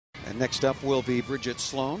Next up will be Bridget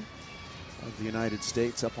Sloan of the United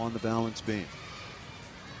States up on the balance beam.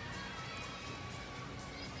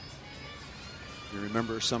 You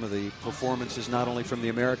remember some of the performances not only from the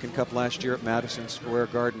American Cup last year at Madison Square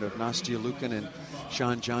Garden of Nastya Lukin and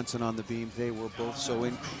Sean Johnson on the beam. They were both so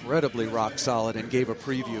incredibly rock solid and gave a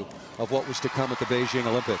preview of what was to come at the Beijing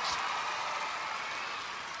Olympics.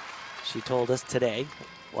 She told us today,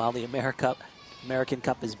 while the American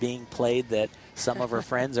Cup is being played, that some of her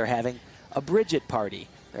friends are having a Bridget party.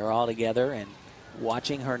 They're all together and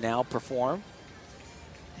watching her now perform.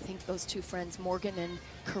 I think those two friends, Morgan and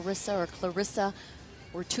Clarissa,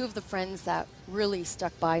 were two of the friends that really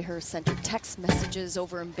stuck by her, sent her text messages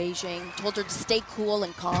over in Beijing, told her to stay cool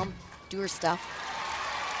and calm, do her stuff.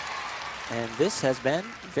 And this has been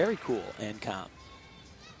very cool and calm.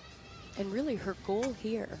 And really her goal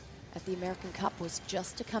here at the American Cup was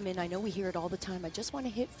just to come in. I know we hear it all the time. I just want to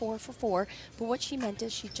hit 4 for 4. But what she meant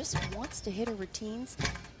is she just wants to hit her routines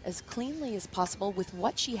as cleanly as possible with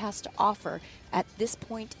what she has to offer at this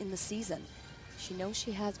point in the season. She knows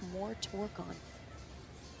she has more to work on.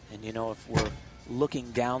 And you know, if we're looking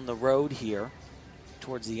down the road here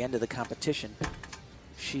towards the end of the competition,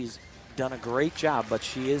 she's done a great job, but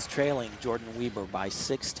she is trailing Jordan Weber by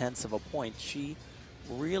 0.6 of a point. She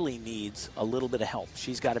really needs a little bit of help.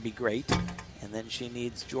 She's got to be great, and then she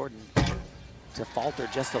needs Jordan to falter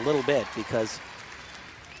just a little bit, because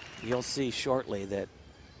you'll see shortly that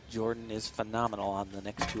Jordan is phenomenal on the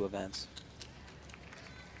next two events.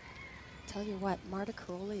 Tell you what, Marta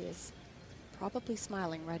Karolyi is probably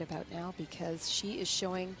smiling right about now, because she is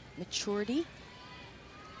showing maturity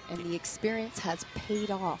and the experience has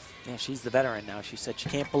paid off. Yeah, she's the veteran now. She said she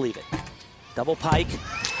can't believe it. Double pike.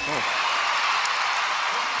 Oh.